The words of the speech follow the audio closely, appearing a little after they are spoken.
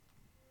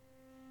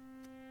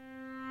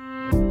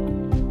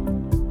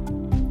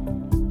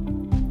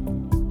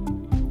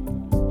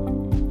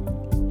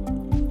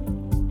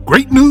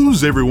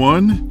news,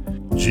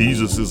 everyone.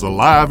 Jesus is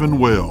alive and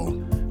well.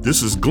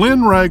 This is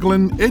Glenn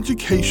Ragland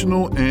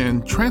Educational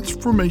and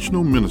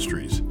Transformational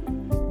Ministries.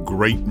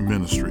 Great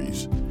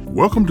Ministries.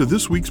 Welcome to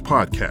this week's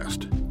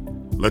podcast.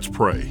 Let's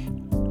pray.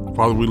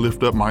 Father, we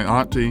lift up my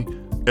auntie,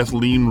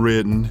 Ethelene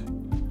Redden,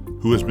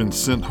 who has been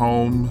sent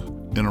home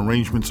and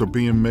arrangements are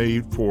being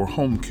made for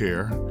home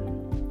care.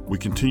 We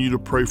continue to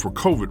pray for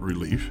COVID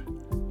relief.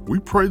 We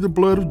pray the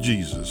blood of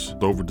Jesus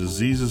over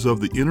diseases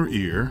of the inner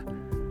ear.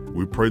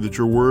 We pray that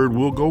your word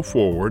will go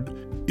forward.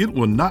 It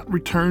will not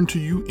return to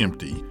you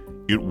empty.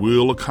 It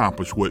will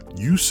accomplish what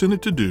you sent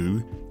it to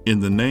do. In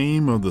the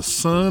name of the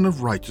Son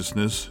of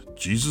Righteousness,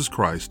 Jesus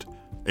Christ.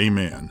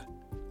 Amen.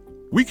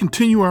 We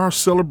continue our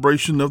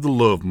celebration of the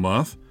Love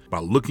Month by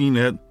looking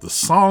at the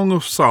Song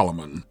of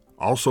Solomon,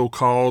 also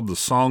called the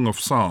Song of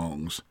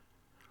Songs.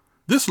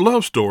 This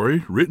love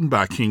story, written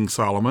by King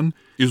Solomon,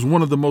 is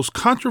one of the most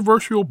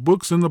controversial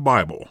books in the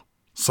Bible.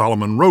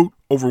 Solomon wrote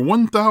over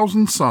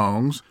 1,000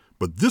 songs,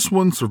 but this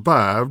one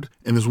survived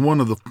and is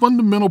one of the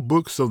fundamental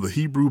books of the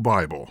Hebrew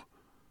Bible.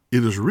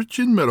 It is rich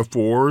in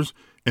metaphors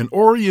and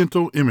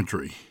oriental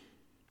imagery.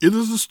 It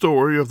is the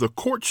story of the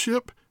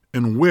courtship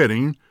and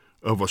wedding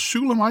of a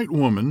Shulamite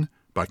woman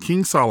by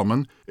King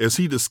Solomon as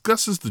he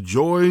discusses the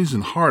joys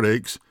and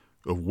heartaches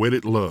of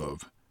wedded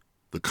love.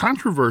 The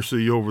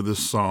controversy over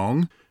this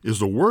song is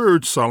the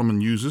word Solomon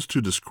uses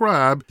to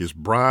describe his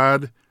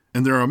bride,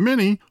 and there are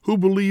many who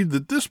believe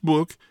that this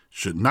book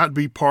should not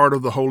be part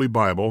of the Holy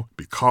Bible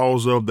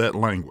because of that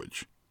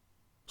language.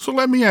 So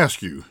let me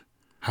ask you,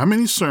 how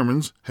many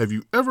sermons have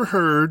you ever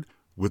heard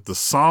with the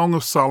Song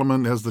of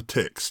Solomon as the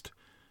text?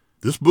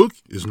 This book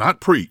is not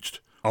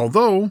preached,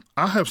 although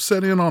I have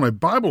sat in on a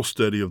Bible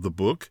study of the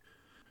book.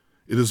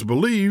 It is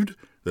believed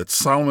that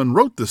Solomon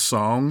wrote this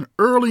song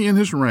early in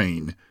his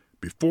reign,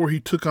 before he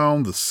took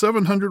on the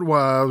 700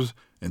 wives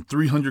and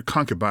 300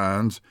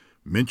 concubines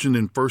mentioned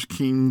in 1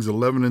 Kings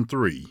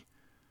 11:3.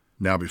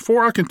 Now,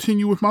 before I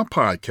continue with my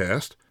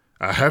podcast,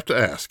 I have to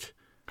ask,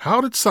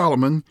 how did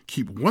Solomon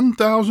keep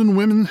 1,000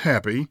 women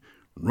happy,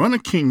 run a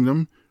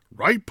kingdom,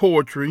 write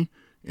poetry,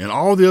 and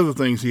all the other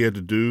things he had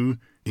to do,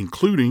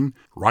 including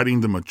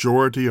writing the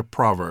majority of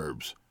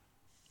Proverbs?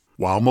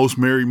 While most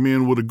married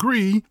men would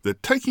agree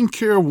that taking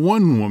care of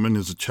one woman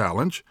is a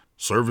challenge,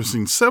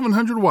 servicing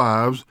 700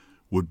 wives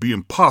would be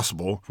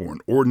impossible for an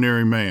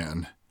ordinary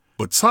man.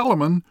 But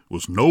Solomon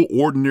was no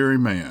ordinary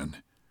man.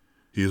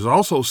 He is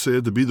also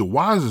said to be the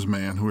wisest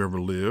man who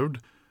ever lived,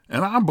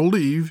 and I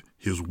believe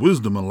his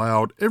wisdom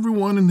allowed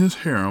everyone in his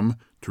harem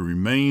to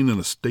remain in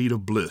a state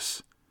of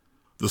bliss.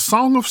 The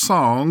Song of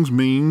Songs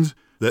means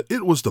that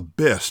it was the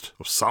best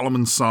of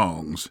Solomon's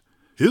songs.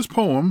 His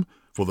poem,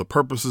 for the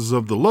purposes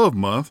of the Love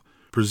Month,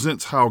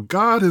 presents how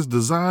God has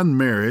designed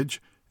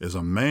marriage as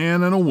a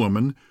man and a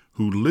woman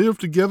who live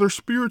together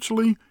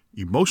spiritually,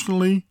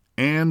 emotionally,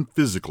 and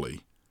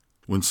physically.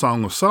 When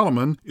Song of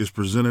Solomon is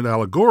presented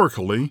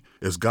allegorically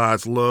as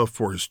God's love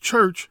for his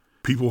church,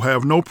 people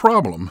have no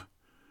problem.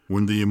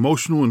 When the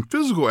emotional and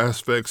physical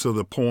aspects of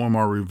the poem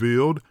are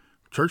revealed,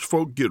 church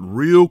folk get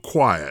real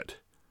quiet.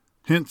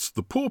 Hence,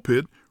 the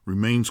pulpit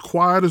remains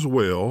quiet as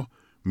well,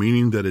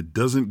 meaning that it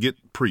doesn't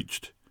get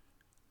preached.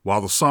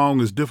 While the song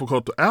is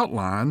difficult to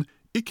outline,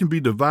 it can be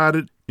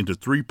divided into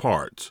 3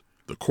 parts: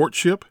 the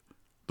courtship,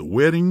 the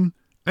wedding,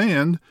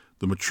 and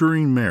the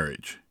maturing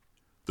marriage.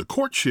 The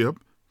courtship,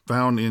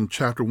 found in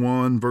chapter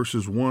 1,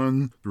 verses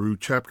 1 through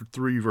chapter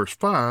 3, verse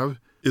 5,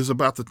 is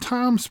about the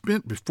time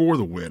spent before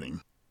the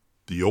wedding.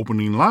 The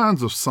opening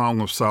lines of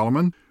Song of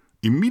Solomon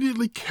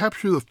immediately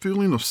capture the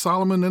feeling of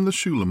Solomon and the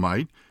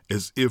Shulamite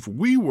as if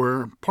we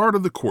were part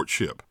of the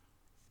courtship.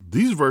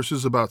 These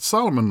verses about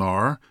Solomon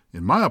are,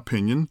 in my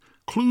opinion,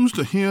 clues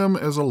to him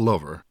as a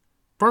lover.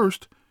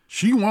 First,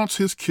 she wants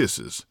his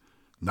kisses,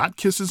 not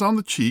kisses on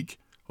the cheek,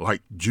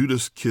 like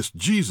Judas kissed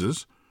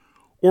Jesus,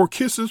 or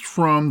kisses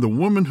from the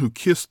woman who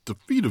kissed the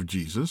feet of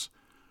Jesus.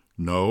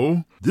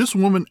 No, this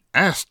woman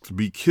asked to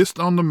be kissed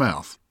on the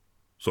mouth.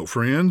 So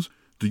friends,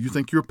 do you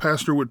think your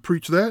pastor would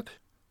preach that?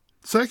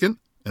 Second,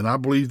 and I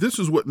believe this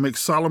is what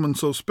makes Solomon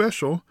so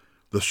special,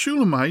 the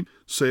Shulamite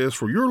says,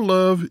 "For your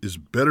love is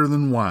better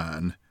than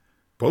wine."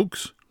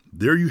 Folks,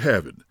 there you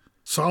have it.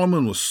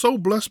 Solomon was so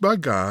blessed by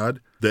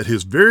God that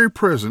his very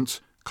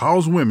presence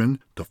caused women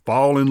to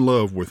fall in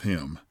love with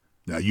him.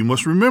 Now you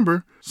must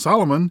remember,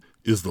 Solomon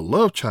is the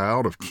love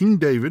child of King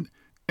David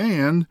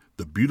and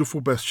the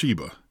beautiful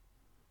Bathsheba.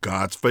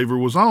 God's favor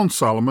was on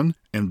Solomon,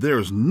 and there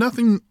is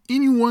nothing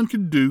anyone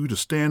could do to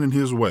stand in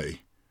his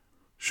way.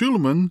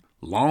 Shulamit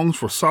longs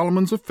for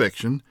Solomon's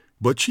affection,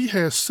 but she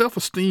has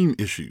self-esteem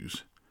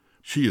issues.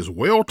 She is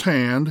well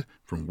tanned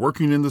from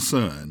working in the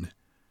sun.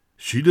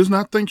 She does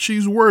not think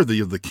she's worthy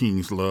of the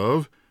king's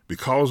love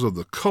because of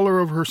the color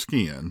of her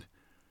skin.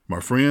 My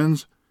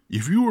friends,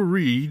 if you will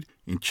read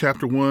in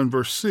chapter 1,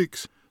 verse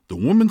 6, the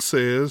woman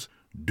says,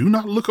 "Do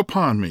not look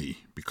upon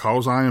me,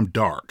 because I am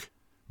dark,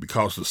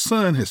 because the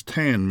sun has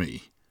tanned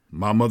me.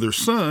 My mother's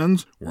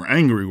sons were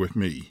angry with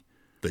me.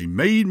 They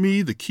made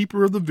me the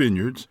keeper of the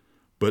vineyards,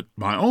 but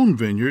my own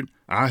vineyard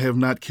I have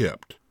not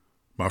kept."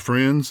 My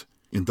friends,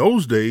 In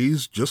those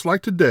days, just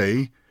like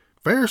today,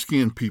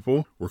 fair-skinned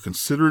people were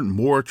considered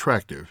more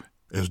attractive,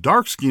 as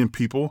dark-skinned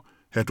people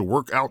had to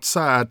work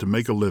outside to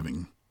make a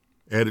living.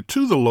 Added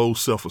to the low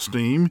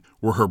self-esteem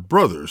were her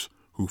brothers,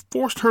 who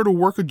forced her to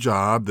work a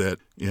job that,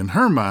 in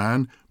her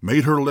mind,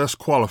 made her less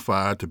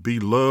qualified to be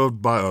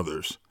loved by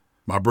others.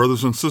 My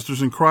brothers and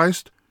sisters in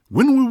Christ,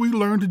 when will we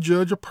learn to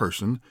judge a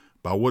person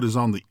by what is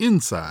on the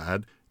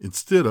inside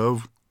instead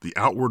of the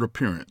outward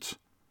appearance?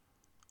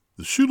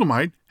 The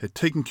Shulamite had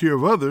taken care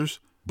of others,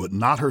 but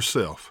not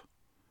herself.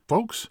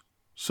 Folks,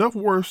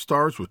 self-worth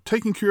starts with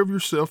taking care of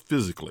yourself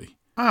physically.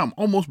 I am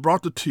almost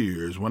brought to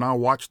tears when I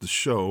watch the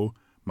show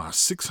My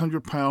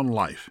 600-Pound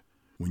Life.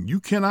 When you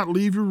cannot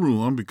leave your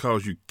room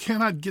because you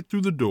cannot get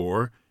through the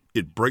door,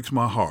 it breaks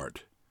my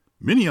heart.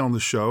 Many on the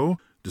show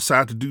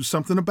decide to do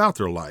something about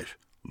their life,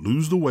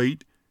 lose the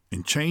weight,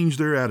 and change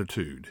their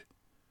attitude.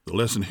 The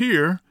lesson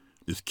here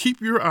is keep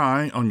your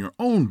eye on your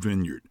own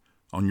vineyard,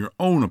 on your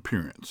own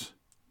appearance.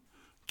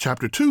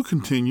 Chapter 2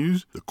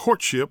 continues the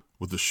courtship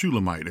with the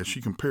Shulamite as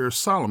she compares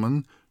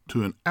Solomon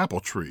to an apple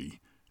tree.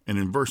 And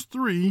in verse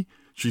 3,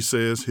 she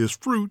says, his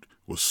fruit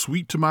was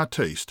sweet to my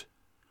taste.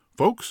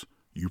 Folks,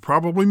 you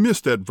probably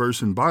missed that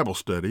verse in Bible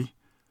study.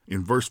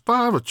 In verse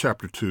 5 of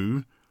chapter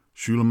 2,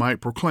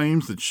 Shulamite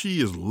proclaims that she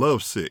is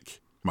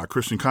lovesick. My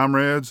Christian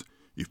comrades,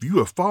 if you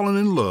have fallen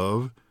in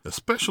love,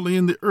 especially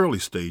in the early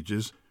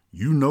stages,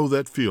 you know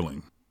that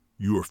feeling.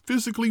 You are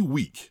physically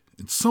weak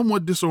and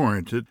somewhat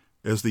disoriented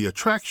as the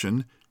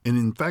attraction and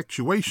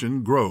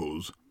infatuation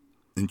grows.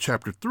 In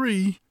chapter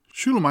 3,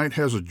 Shulamite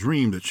has a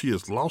dream that she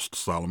has lost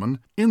Solomon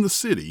in the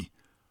city,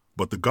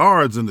 but the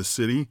guards in the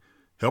city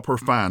help her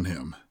find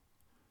him.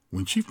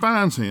 When she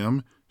finds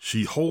him,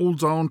 she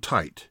holds on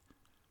tight.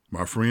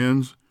 My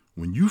friends,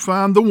 when you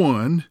find the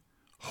one,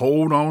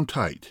 hold on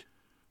tight.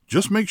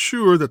 Just make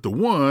sure that the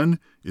one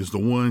is the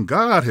one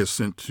God has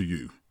sent to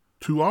you.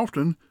 Too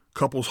often,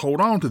 couples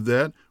hold on to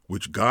that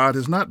which God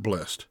has not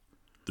blessed.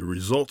 The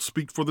results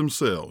speak for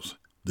themselves.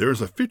 There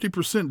is a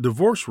 50%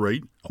 divorce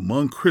rate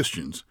among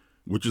Christians,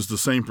 which is the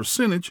same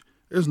percentage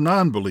as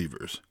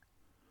non-believers.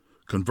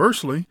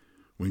 Conversely,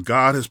 when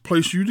God has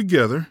placed you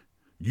together,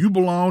 you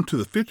belong to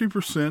the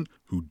 50%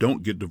 who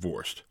don't get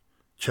divorced.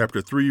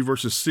 Chapter 3,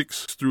 verses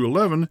 6 through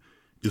 11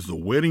 is the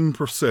wedding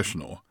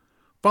processional,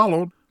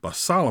 followed by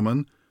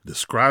Solomon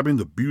describing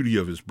the beauty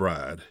of his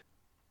bride.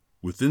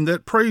 Within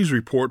that praise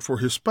report for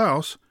his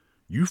spouse,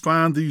 you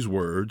find these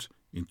words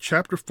in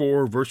chapter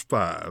 4, verse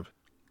 5.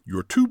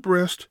 Your two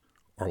breasts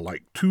are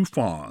like two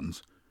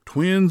fawns,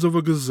 twins of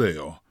a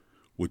gazelle,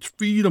 which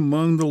feed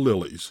among the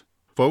lilies.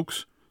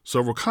 Folks,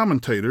 several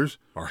commentators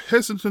are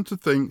hesitant to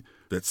think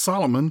that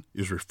Solomon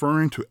is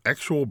referring to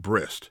actual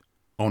breast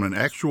on an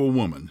actual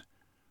woman.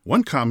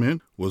 One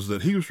comment was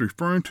that he was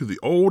referring to the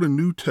Old and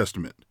New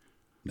Testament.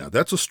 Now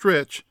that's a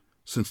stretch,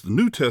 since the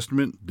New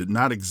Testament did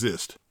not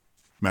exist.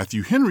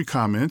 Matthew Henry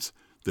comments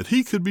that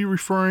he could be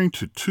referring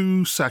to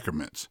two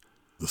sacraments,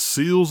 the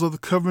seals of the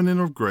covenant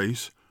of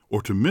grace,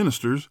 or to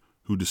ministers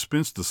who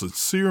dispense the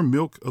sincere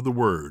milk of the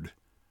word.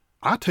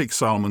 I take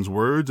Solomon's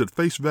words at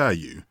face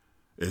value,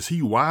 as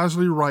he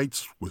wisely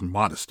writes with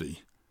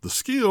modesty. The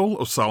skill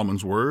of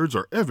Solomon's words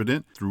are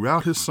evident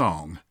throughout his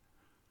song.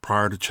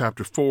 Prior to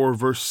chapter 4,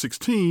 verse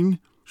 16,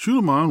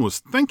 Shulamite was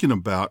thinking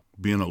about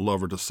being a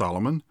lover to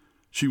Solomon.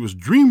 She was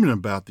dreaming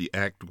about the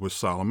act with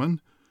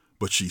Solomon,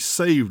 but she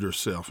saved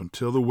herself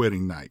until the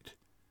wedding night.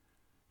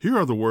 Here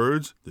are the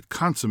words that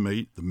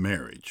consummate the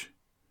marriage.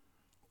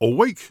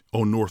 Awake,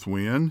 O north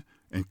wind,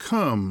 and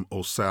come,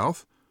 O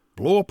south,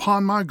 blow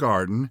upon my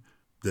garden,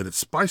 that its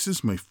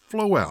spices may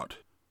flow out.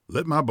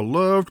 Let my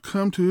beloved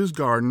come to his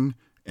garden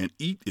and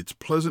eat its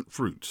pleasant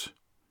fruits.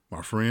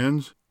 My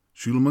friends,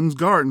 Shulaman's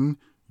garden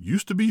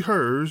used to be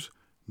hers,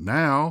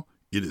 now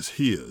it is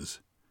his.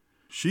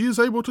 She is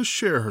able to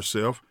share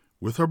herself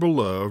with her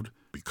beloved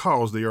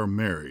because they are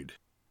married.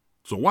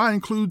 So why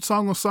include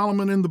Song of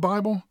Solomon in the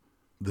Bible?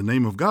 The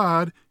name of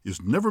God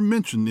is never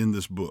mentioned in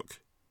this book,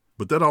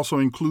 but that also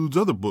includes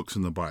other books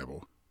in the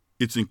Bible.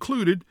 It's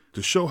included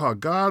to show how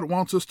God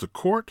wants us to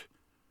court,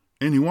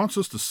 and he wants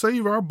us to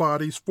save our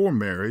bodies for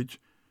marriage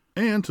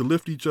and to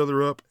lift each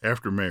other up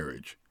after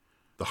marriage.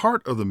 The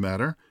heart of the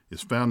matter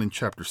is found in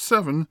chapter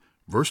 7,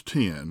 verse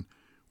 10,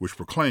 which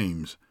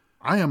proclaims,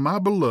 I am my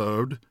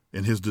beloved,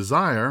 and his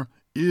desire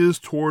is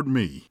toward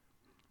me.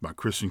 My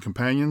Christian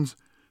companions,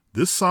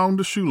 this song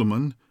to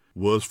Shulamite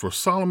was for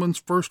Solomon's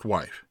first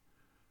wife.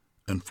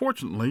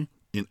 Unfortunately,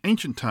 in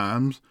ancient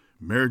times,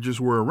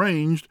 marriages were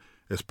arranged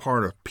as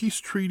part of peace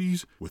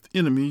treaties with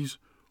enemies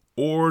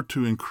or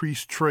to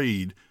increase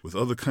trade with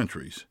other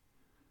countries.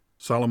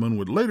 Solomon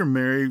would later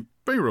marry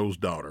Pharaoh's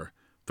daughter,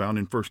 found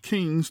in 1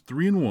 Kings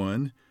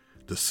 3:1,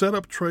 to set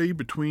up trade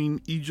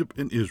between Egypt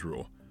and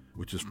Israel,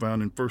 which is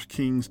found in 1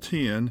 Kings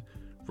 10,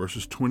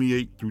 verses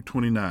 28 through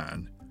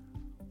 29.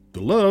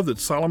 The love that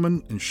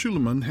Solomon and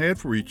Shulamite had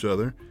for each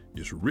other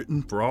is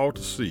written for all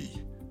to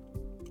see.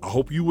 I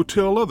hope you will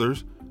tell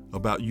others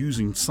about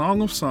using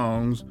Song of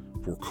Songs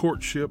for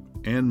courtship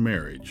and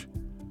marriage.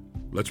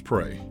 Let's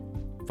pray.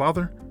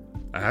 Father,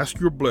 I ask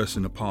your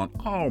blessing upon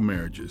all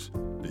marriages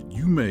that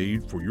you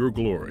made for your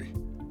glory.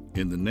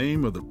 In the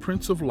name of the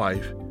Prince of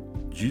Life,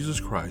 Jesus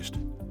Christ,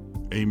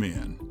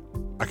 amen.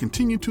 I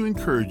continue to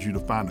encourage you to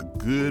find a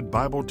good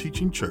Bible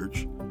teaching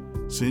church.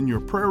 Send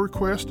your prayer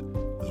request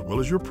as well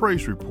as your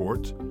praise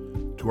reports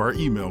to our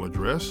email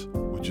address,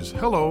 which is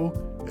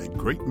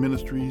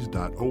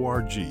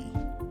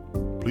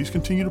hello@greatministries.org. Please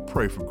continue to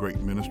pray for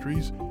Great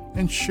Ministries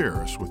and share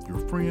us with your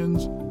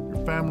friends,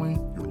 your family,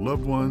 your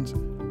loved ones,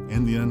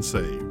 and the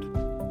unsaved.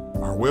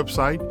 Our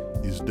website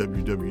is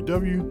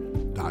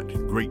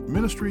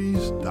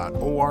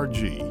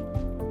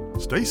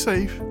www.greatministries.org. Stay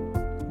safe,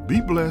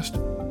 be blessed,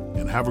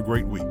 and have a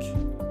great week.